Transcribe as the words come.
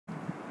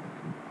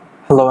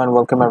Hello and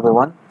welcome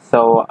everyone.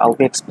 So I'll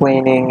be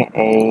explaining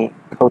a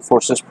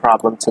Codeforces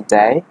problem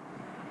today.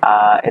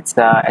 It's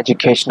the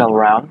educational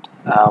round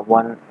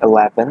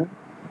 111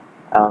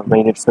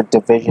 rated for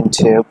Division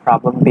 2,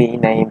 problem B,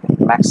 named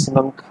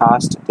Maximum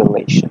Cost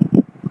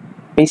Deletion.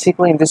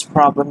 Basically in this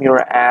problem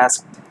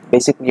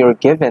you're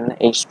given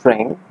a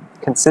string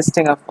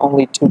consisting of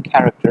only two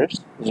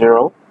characters,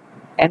 0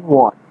 and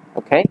 1,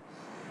 okay?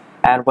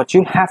 And what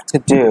you have to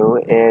do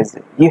is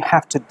you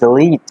have to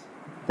delete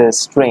the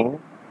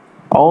string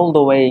all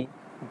the way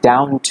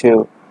down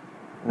to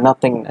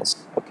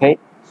nothingness, okay?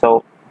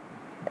 So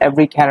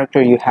every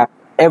character you have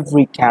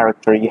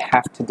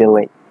to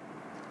delete,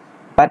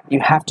 but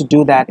you have to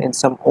do that in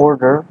some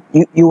order.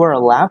 You are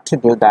allowed to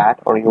do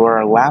that, or you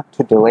are allowed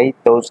to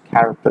delete those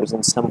characters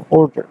in some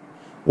order,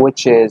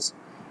 which is,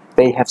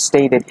 they have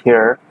stated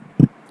here,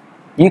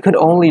 you could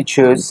only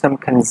choose some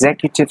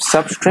consecutive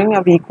substring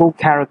of equal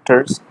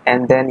characters,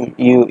 and then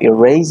you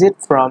erase it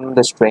from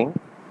the string.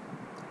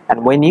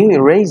 And when you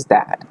erase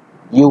that,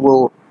 you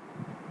will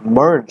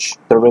merge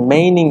the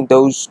remaining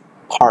those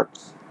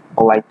parts,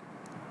 or like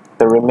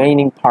the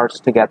remaining parts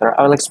together.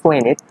 I'll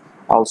explain it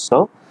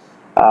also,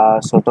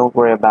 so don't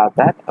worry about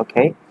that.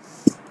 Okay,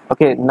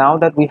 now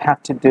that we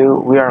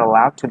are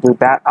allowed to do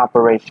that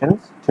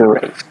operations to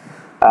erase.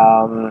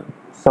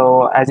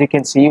 So as you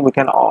can see, we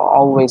can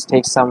always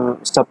take some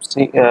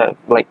substring,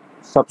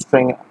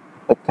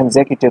 a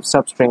consecutive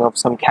substring of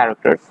some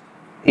characters,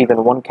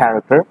 even one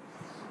character.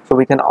 So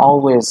we can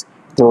always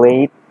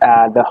delete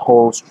the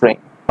whole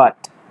string.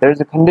 But there's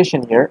a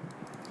condition here.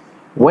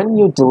 When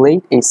you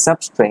delete a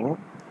substring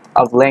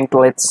of length,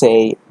 let's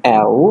say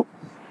L,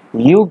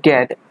 you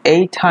get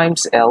A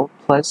times L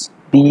plus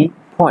B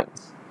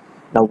points.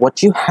 Now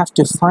what you have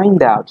to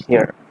find out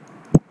here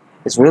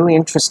is really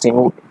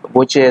interesting,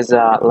 which is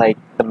like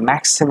the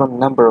maximum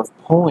number of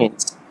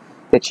points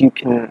that you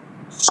can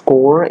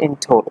score in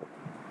total.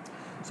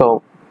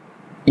 So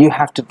you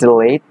have to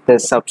delete the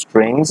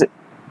substrings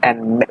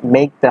and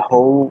make the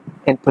whole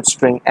input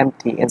string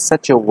empty in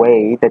such a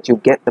way that you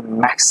get the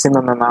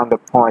maximum amount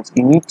of points.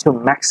 You need to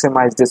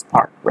maximize this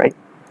part, right?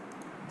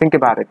 Think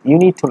about it. You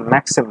need to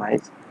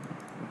maximize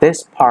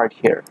this part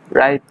here,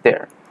 right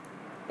there.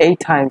 A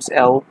times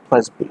L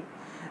plus B.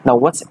 Now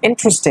what's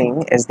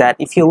interesting is that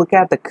if you look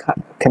at the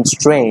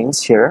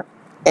constraints here,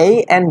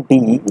 A and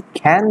B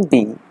can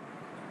be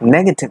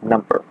negative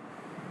number.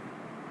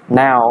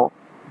 Now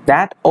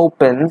that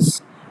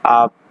opens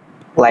up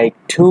like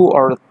 2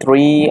 or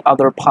 3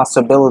 other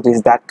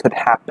possibilities that could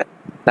happen.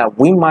 Now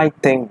we might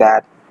think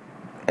that,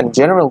 in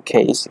general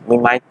case, we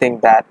might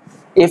think that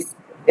if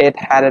it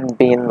hadn't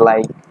been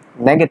like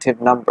negative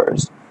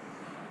numbers,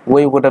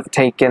 we would have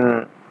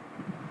taken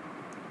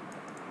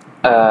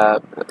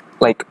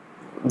like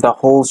the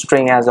whole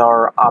string as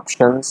our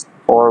options,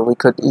 or we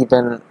could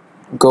even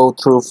go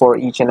through for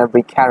each and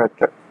every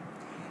character.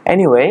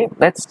 Anyway,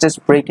 let's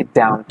just break it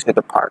down to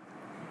the part.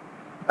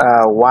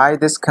 Why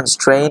this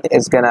constraint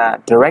is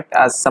gonna direct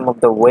us some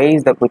of the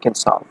ways that we can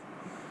solve.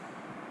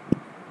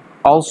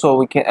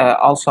 Also,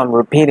 I'm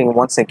repeating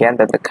once again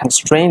that the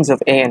constraints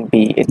of A and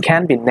B, it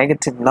can be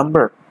negative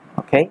number,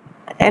 okay?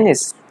 N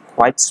is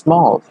quite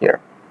small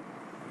here.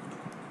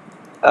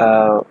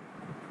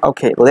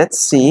 Okay, let's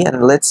see,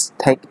 and let's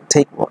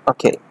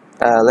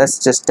let's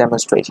just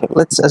demonstrate here.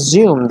 Let's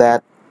assume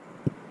that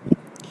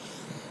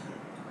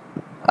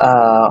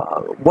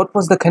what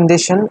was the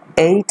condition?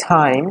 A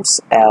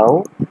times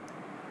L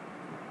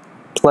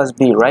plus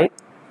B, right?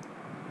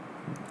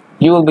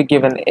 You will be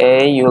given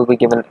A, you will be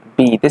given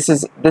B. This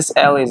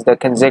L is the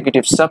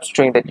consecutive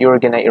substring that you're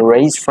gonna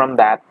erase from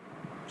that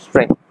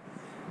string.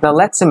 Now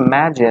let's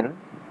imagine,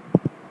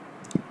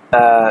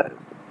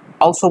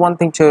 also one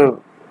thing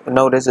to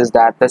notice is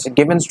that this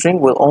given string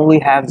will only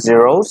have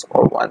zeros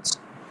or ones.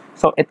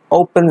 So it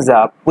opens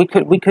up, we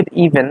could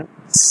even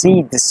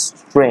see this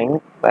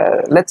string.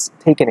 Let's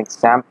take an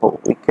example.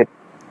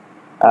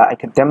 I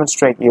could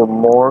demonstrate you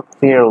more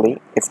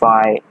clearly if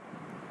I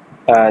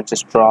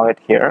just draw it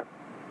here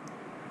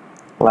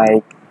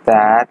like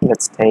that.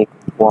 Let's take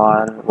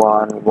 1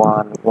 1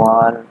 1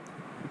 1,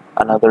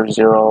 another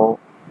 0,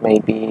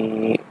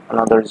 maybe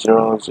another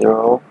 0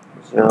 0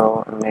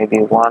 0, and maybe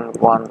 1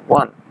 1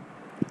 1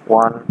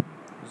 1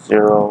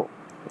 0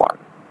 1,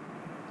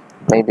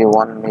 maybe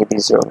 1, maybe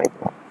 0, maybe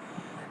 1.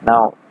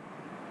 Now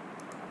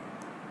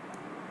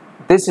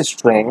this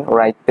string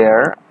right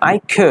there, I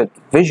could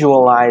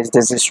visualize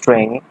this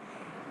string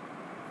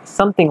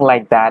something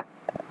like that.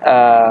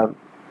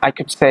 I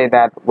could say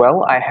that,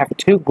 well, I have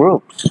two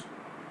groups.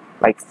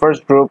 Like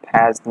first group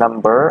has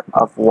number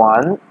of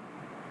 1,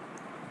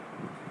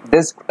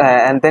 this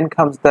and then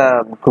comes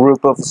the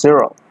group of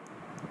 0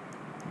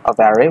 of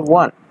array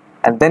 1,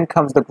 and then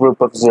comes the group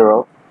of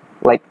 0,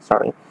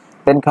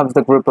 then comes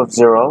the group of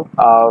 0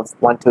 of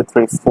 1 2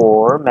 3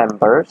 4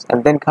 members,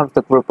 and then comes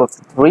the group of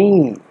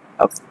 3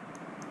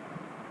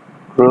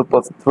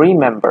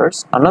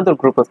 members, another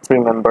group of 3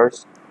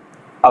 members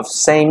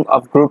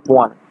of group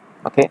 1,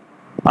 okay,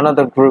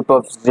 another group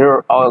of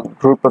 0, or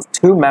group of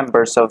 2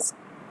 members of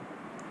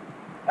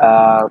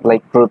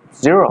like group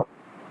 0.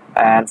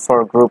 And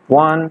for group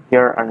 1,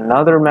 here are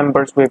another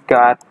members we've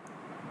got,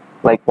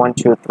 like 1,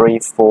 2, 3,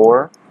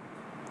 4.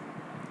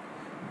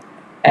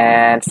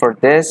 And for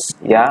this,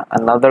 yeah,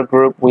 another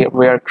group we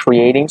are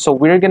creating. So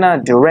we're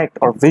gonna direct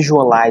or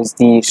visualize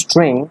the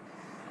string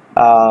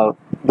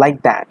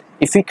like that.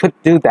 If we could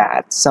do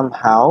that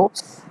somehow,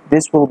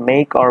 this will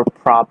make our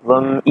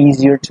problem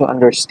easier to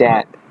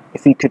understand.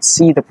 If we could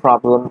see the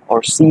problem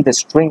or see the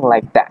string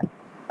like that.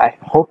 I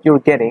hope you're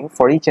getting,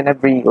 for each and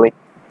every like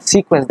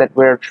sequence that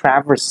we're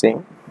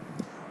traversing,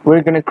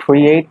 we're going to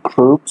create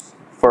groups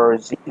for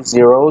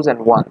zeros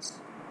and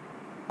ones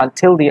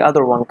until the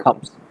other one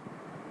comes.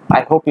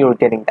 I hope you're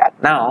getting that.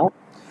 Now,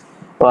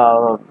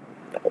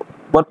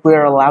 what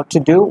we're allowed to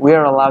do,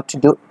 we're allowed to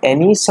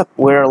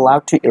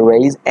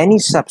erase any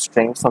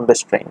substring from the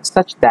string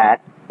such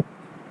that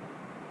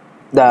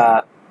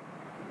the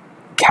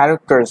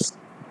characters,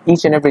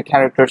 each and every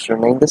characters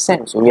remain the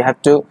same. So we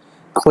have to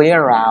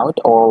clear out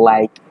or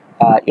like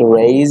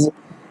erase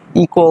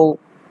equal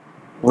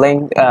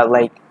length,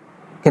 like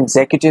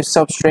consecutive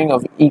substring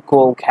of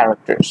equal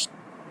characters.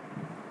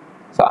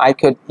 So I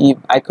could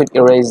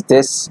erase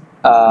this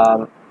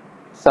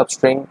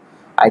substring.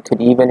 I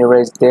could even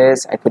erase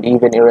this. I could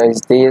even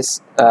erase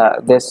this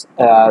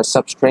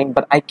substring,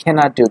 but I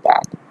cannot do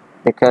that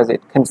because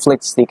it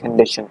conflicts the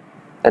condition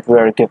that we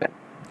are given.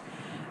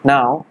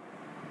 Now,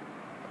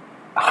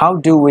 how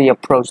do we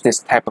approach this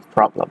type of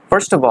problem?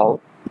 First of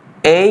all,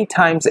 A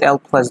times L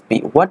plus B.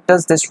 What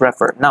does this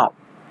refer? Now,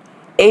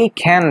 A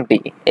can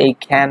be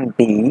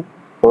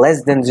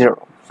less than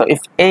 0. So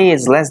if A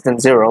is less than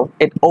 0,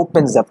 it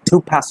opens up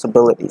two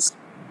possibilities.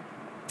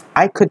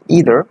 I could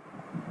either,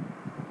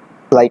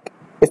 like,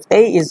 if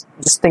A is,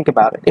 just think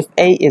about it, if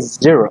A is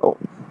 0,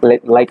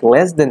 like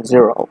less than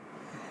 0,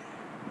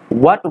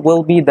 what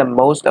will be the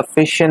most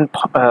efficient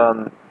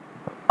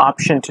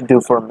option to do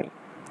for me?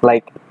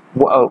 Like,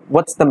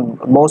 what's the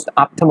most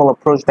optimal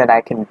approach that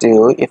I can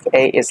do if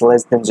A is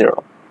less than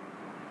 0?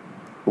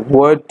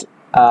 Would,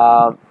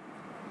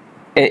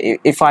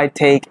 if I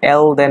take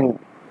L, then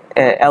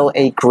L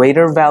a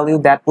greater value,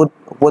 that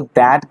would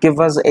that give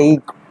us a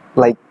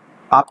like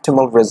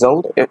optimal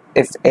result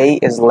if A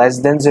is less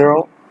than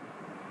 0?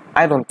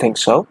 I don't think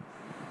so,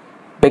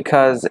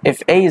 because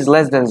if A is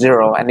less than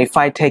 0 and if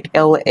I take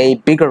L a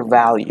bigger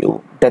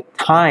value, the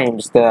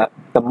times the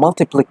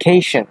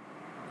multiplication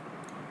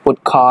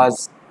would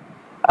cause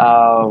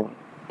a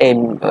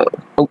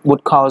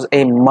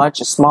much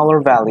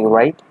smaller value,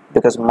 right?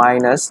 Because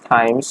minus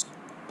times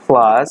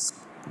plus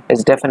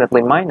is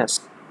definitely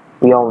minus.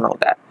 We all know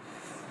that.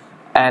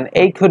 And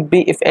A could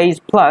be, if A is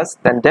plus,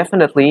 then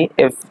definitely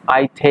if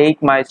I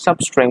take my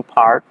substring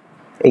part,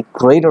 a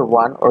greater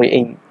one, or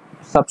a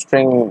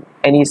substring,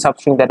 any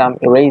substring that I'm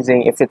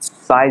erasing, if its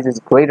size is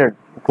greater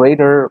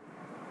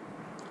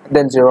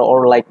than 0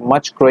 or like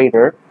much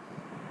greater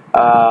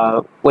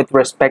with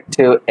respect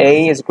to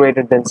A is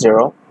greater than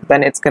 0,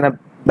 then it's gonna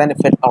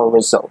benefit our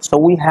result. So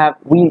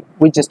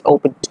we just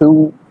opened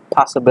two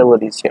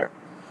possibilities here.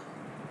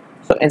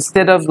 So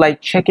instead of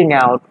like checking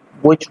out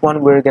which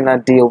one we're gonna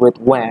deal with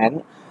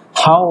when,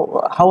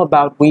 how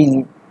about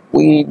we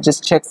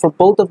just check for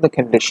both of the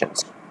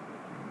conditions?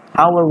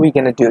 How are we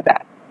gonna do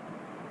that?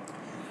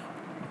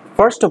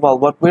 First of all,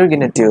 what we're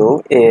gonna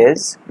do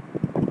is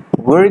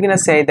we're gonna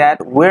say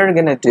that we're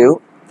gonna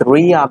do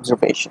 3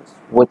 observations,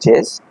 which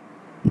is,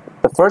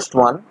 the first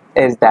one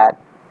is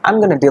that I'm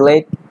gonna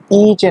delete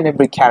each and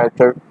every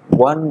character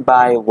one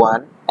by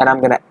one, and I'm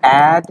gonna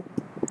add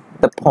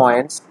the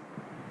points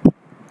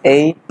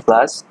A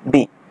plus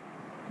B.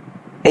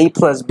 A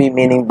plus B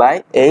meaning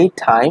by A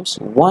times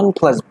 1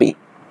 plus B.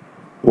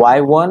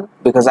 Why 1?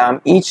 Because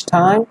each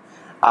time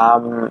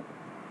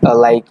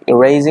like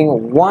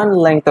erasing one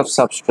length of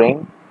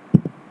substring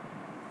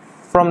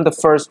from the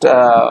first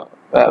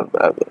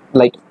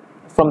like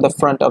from the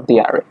front of the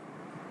array.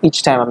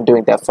 Each time I'm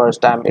doing that.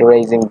 First I'm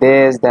erasing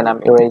this, then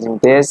I'm erasing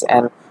this,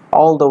 and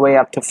all the way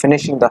up to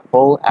finishing the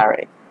whole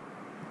array.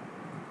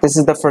 This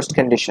is the first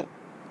condition.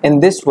 In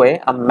this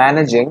way, I'm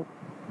managing.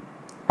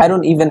 I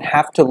don't even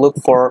have to look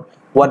for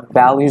what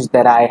values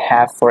that I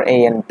have for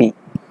A and B.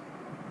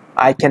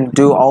 I can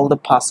do all the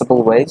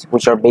possible ways,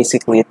 which are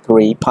basically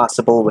 3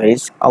 possible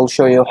ways. I'll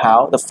show you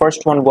how. The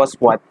first one was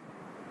what?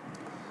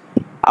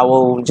 I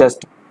will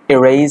just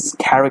erase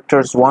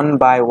characters one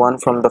by one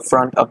from the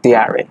front of the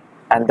array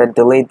and then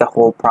delete the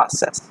whole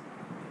process.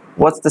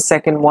 What's the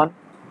second one?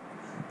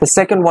 The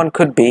second one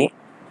could be,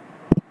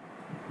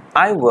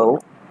 I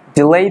will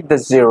delete the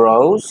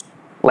zeros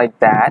like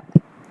that.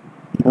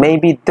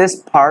 Maybe this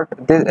part,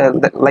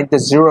 like the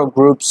 0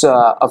 groups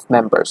of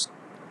members.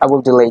 I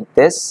will delete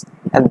this,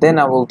 and then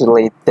I will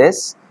delete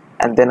this,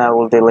 and then I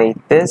will delete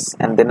this,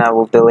 and then I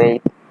will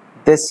delete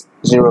this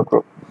 0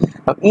 group.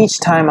 Now each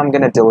time I'm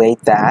going to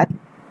delete that,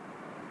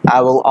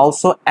 I will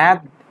also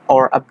add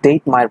or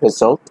update my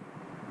result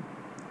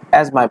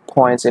as my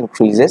points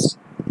increases.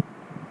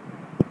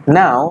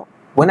 Now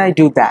when I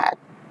do that,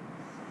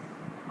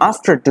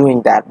 after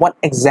doing that, what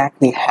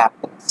exactly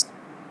happens?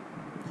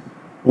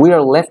 We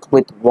are left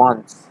with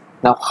ones.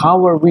 Now,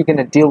 how are we going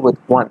to deal with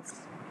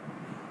ones?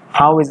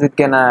 How is it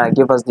going to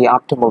give us the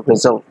optimal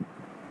result?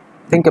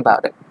 Think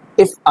about it.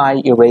 If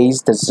I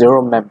erase the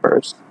 0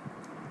 members,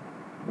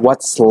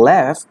 what's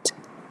left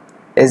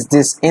is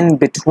this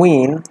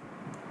in-between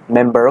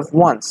member of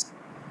ones.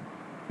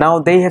 Now,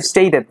 they have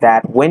stated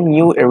that when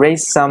you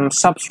erase some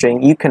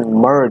substring, you can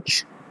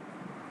merge.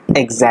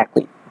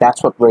 Exactly.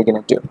 That's what we're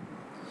going to do.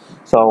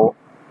 So,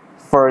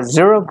 for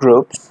 0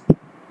 groups,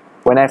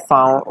 when I'm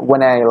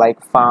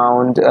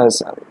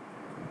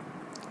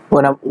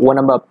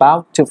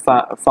about to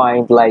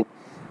find like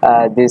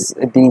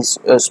these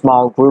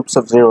small groups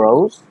of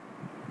zeros,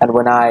 and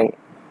when I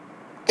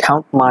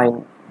count my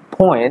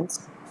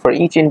points for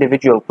each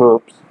individual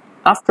group,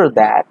 after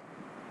that,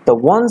 the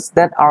ones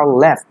that are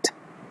left,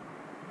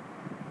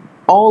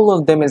 all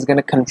of them is going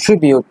to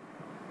contribute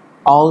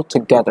all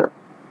together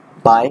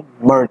by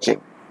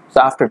merging.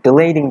 So after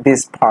deleting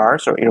these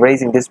parts or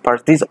erasing these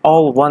parts, these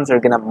all ones are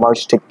going to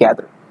merge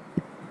together.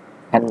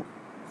 And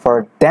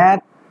for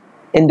that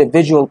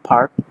individual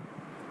part,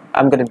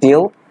 I'm going to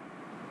deal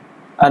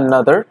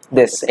another,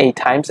 this A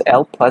times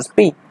L plus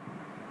B.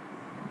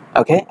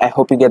 Okay, I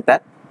hope you get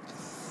that.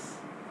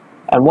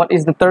 And what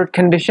is the third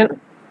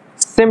condition?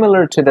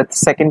 Similar to the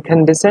second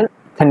condition,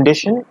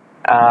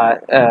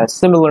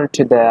 similar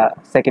to the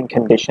second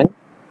condition,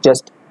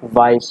 just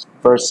vice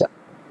versa.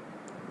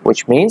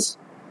 Which means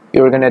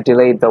you're going to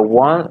delete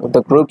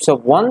the groups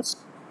of ones,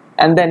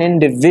 and then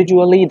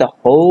individually the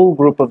whole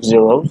group of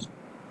zeros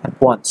at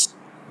once.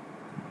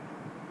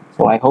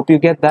 So I hope you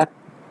get that.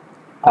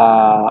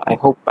 I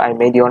hope I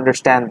made you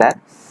understand that.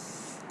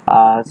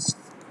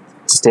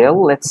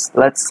 Still, let's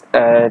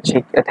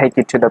take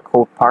you to the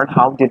code part.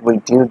 How did we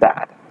do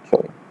that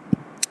actually?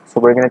 So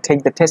we're going to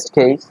take the test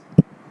case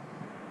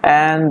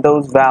and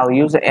those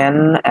values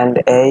n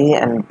and a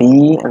and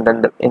b, and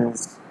then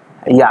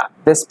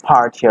this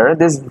part here,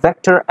 this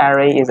vector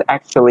array is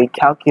actually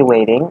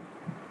calculating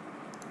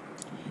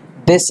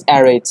this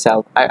array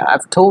itself.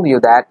 I've told you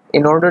that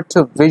in order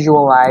to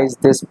visualize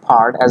this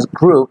part as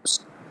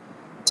groups,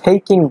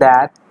 taking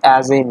that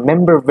as a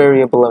member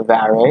variable of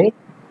array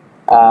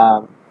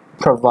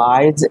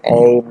provides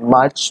a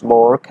much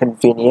more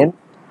convenient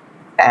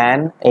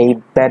and a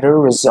better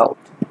result.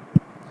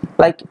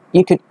 Like,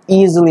 you could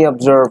easily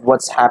observe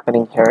what's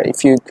happening here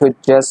if you could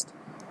just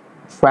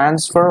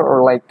transfer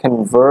or like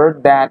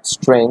convert that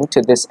string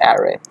to this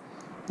array.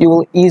 You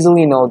will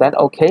easily know that,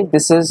 okay,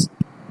 this is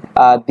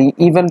the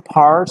even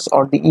parts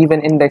or the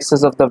even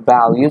indexes of the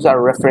values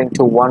are referring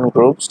to one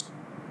groups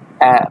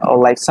or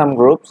like some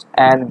groups,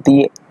 and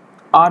the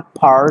odd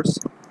parts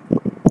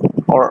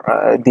or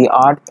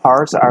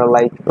are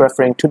like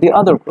referring to the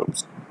other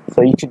groups.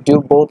 So you could do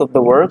both of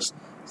the works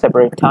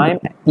separate time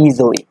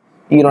easily.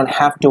 You don't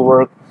have to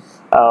work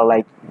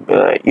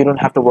you don't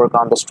have to work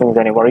on the strings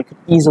anymore. You could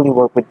easily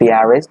work with the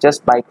arrays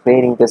just by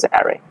creating this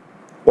array,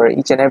 where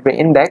each and every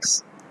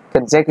index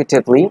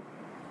consecutively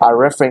are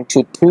referring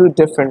to 2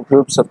 different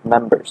groups of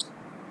members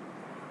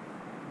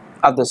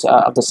of the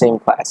same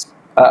class,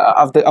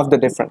 of the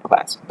different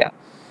class. Yeah.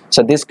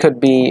 So this could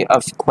be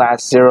of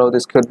class 0.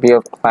 This could be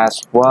of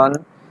class 1.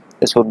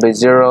 This would be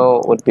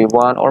 0, would be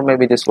 1, or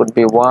maybe this would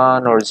be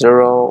 1 or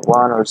 0,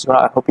 1 or 0.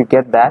 I hope you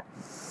get that.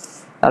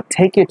 Now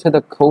take you to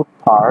the code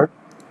part.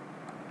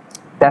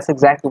 That's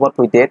exactly what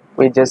we did.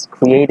 We just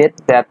created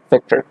that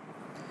vector.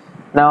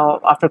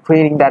 Now, after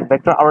creating that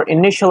vector, our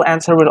initial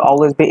answer will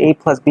always be a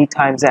plus b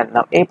times n.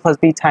 Now, a plus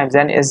b times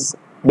n is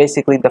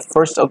basically the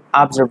first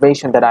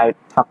observation that I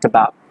talked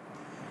about.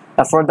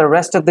 Now, for the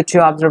rest of the 2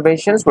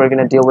 observations, we're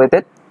going to deal with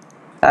it.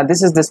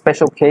 This is the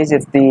special case.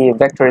 If the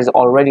vector is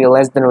already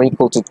less than or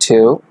equal to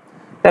 2,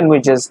 then we're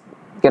just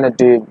going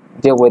to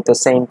deal with the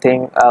same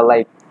thing,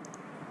 like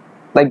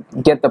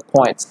get the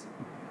points.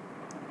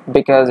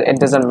 Because it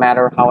doesn't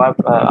matter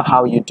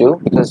how you do,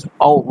 because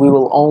we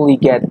will only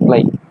get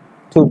like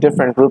 2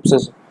 different groups,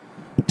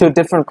 2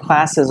 different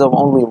classes of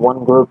only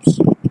one groups,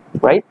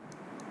 right?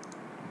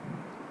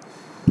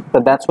 So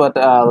that's what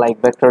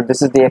like vector.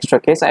 This is the extra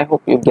case. I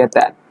hope you get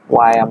that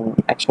why I'm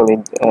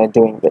actually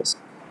doing this.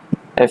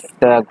 If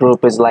the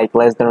group is like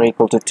less than or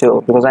equal to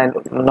 2, because I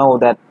know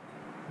that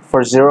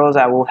for zeros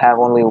I will have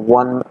only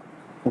one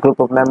group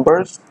of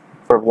members.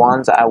 For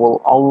ones I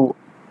will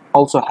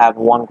also have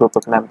one group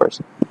of members.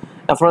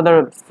 Now for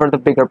the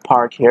bigger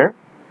part here,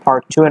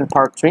 part 2 and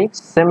part 3,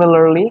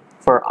 similarly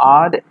for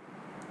odd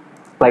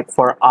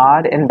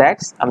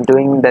index, I'm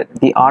doing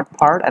the odd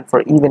part, and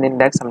for even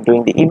index, I'm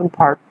doing the even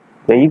part.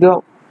 There you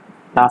go.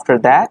 And after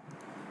that,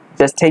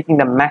 just taking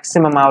the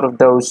maximum out of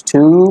those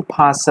 2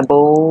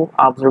 possible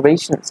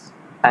observations.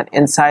 And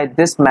inside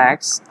this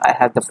max, I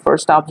have the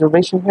first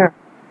observation here,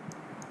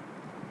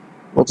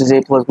 which is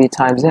a plus b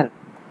times n.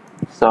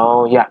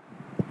 So yeah,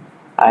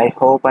 I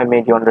hope I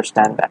made you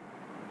understand that.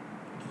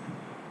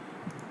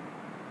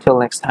 Till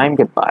next time,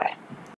 goodbye.